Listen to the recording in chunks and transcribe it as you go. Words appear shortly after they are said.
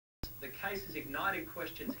The case has ignited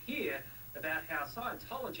questions here about how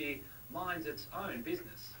Scientology minds its own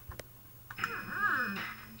business.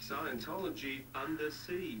 Scientology under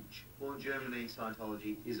siege. Well, in Germany,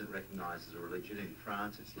 Scientology isn't recognised as a religion. In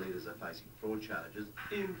France, its leaders are facing fraud charges.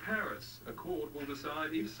 In Paris, a court will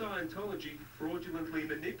decide if Scientology fraudulently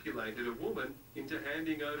manipulated a woman into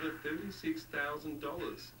handing over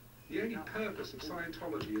 $36,000. The only purpose of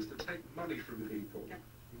Scientology is to take money from people.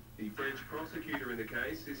 The French prosecutor in the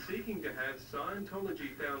case is seeking to have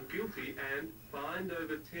Scientology found guilty and fined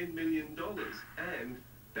over $10 million and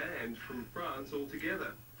banned from France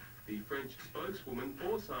altogether. The French spokeswoman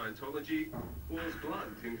for Scientology was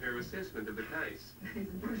blunt in her assessment of the case.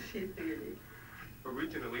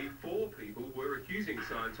 Originally, 4 people were accusing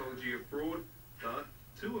Scientology of fraud, but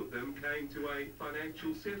 2 of them came to a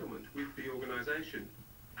financial settlement with the organisation.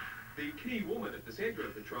 The key woman at the centre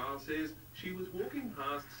of the trial says she was walking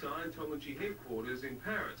past Scientology headquarters in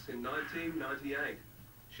Paris in 1998.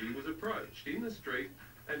 She was approached in the street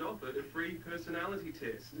and offered a free personality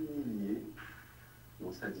test.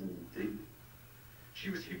 She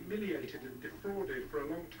was humiliated and defrauded for a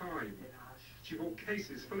long time. She bought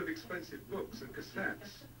cases full of expensive books and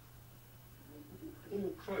cassettes,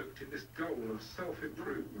 all cloaked in this goal of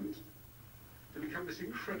self-improvement, to become this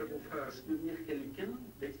incredible person.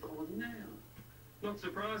 Not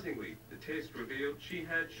surprisingly, the test revealed she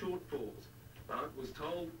had shortfalls, but was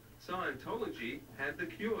told Scientology had the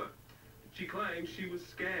cure. She claimed she was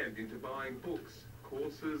scammed into buying books,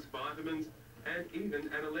 courses, vitamins, and even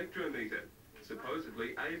an electrometer,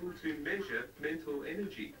 supposedly able to measure mental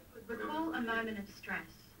energy. Recall a moment of stress.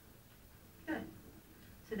 Good.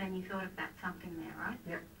 So then you thought of that something there, right?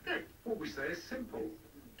 Yeah. Good. What we say is simple.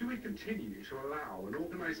 Do we continue to allow an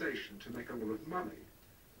organisation to make a lot of money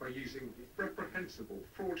by using reprehensible,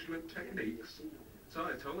 fraudulent techniques?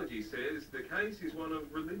 Scientology says the case is one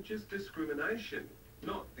of religious discrimination,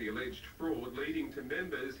 not the alleged fraud leading to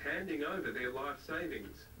members handing over their life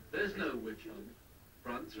savings. There's no witch hunt.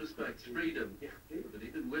 France respects freedom, but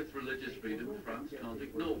even with religious freedom, France can't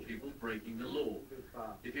ignore people breaking the law.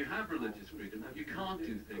 If you have religious freedom, you can't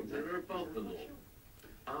do things that are above the law.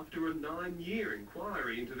 After a 9-year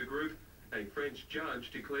inquiry into the group, a French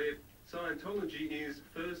judge declared Scientology is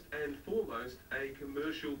first and foremost a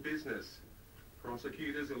commercial business.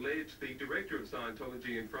 Prosecutors allege the director of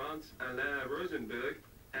Scientology in France, Alain Rosenberg,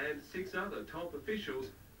 and 6 other top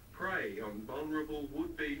officials prey on vulnerable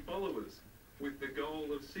would-be followers with the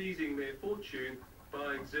goal of seizing their fortune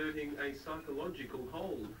by exerting a psychological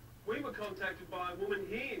hold. We were contacted by a woman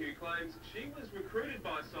here who claims she was recruited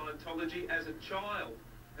by Scientology as a child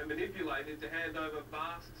and manipulated to hand over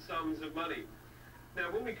vast sums of money.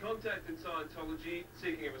 Now, when we contacted Scientology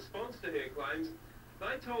seeking a response to her claims,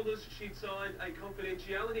 they told us she'd signed a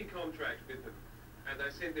confidentiality contract with them, and they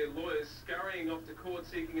sent their lawyers scurrying off to court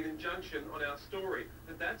seeking an injunction on our story.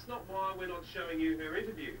 But that's not why we're not showing you her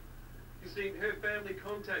interview. You see, her family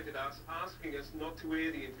contacted us asking us not to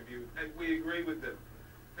air the interview, and we agree with them.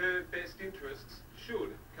 Her best interests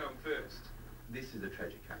should come first. This is a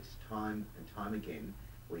tragic case. Time and time again,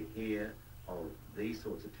 we hear of these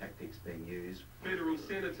sorts of tactics being used. Federal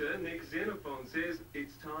Senator Nick Xenophon says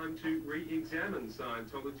it's time to re-examine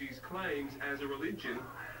Scientology's claims as a religion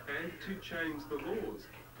and to change the laws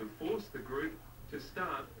to force the group to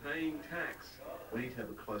start paying tax. We need to have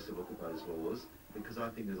a closer look at those laws, because I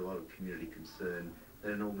think there's a lot of community concern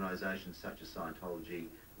that an organisation such as Scientology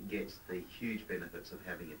gets the huge benefits of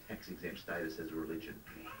having a tax-exempt status as a religion.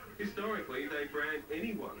 Historically, they brand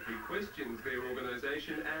anyone who questions their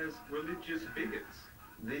organisation as religious bigots.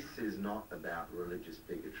 This is not about religious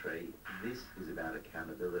bigotry. This is about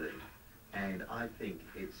accountability. And I think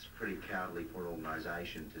it's pretty cowardly for an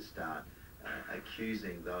organisation to start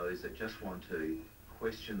accusing those that just want to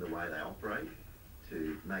question the way they operate,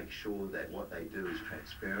 to make sure that what they do is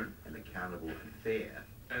transparent and accountable and fair.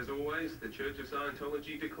 As always, the Church of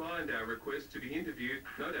Scientology declined our request to be interviewed.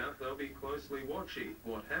 No doubt they'll be closely watching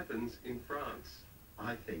what happens in France.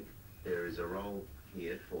 I think there is a role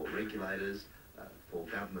here for regulators, for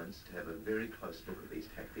governments to have a very close look at these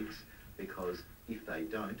tactics, because if they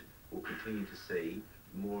don't, we'll continue to see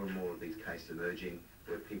more and more of these cases emerging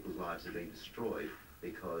where people's lives are being destroyed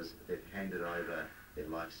because they've handed over their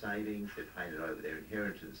life savings, they've handed over their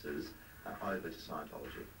inheritances over to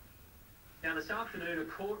Scientology. Now, this afternoon, a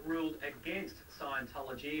court ruled against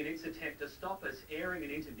Scientology in its attempt to stop us airing an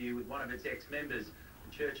interview with one of its ex-members.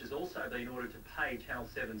 The church has also been ordered to pay Channel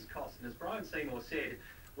 7's costs. And as Bryan Seymour said,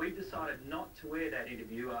 we've decided not to air that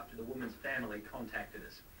interview after the woman's family contacted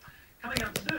us. Coming up soon...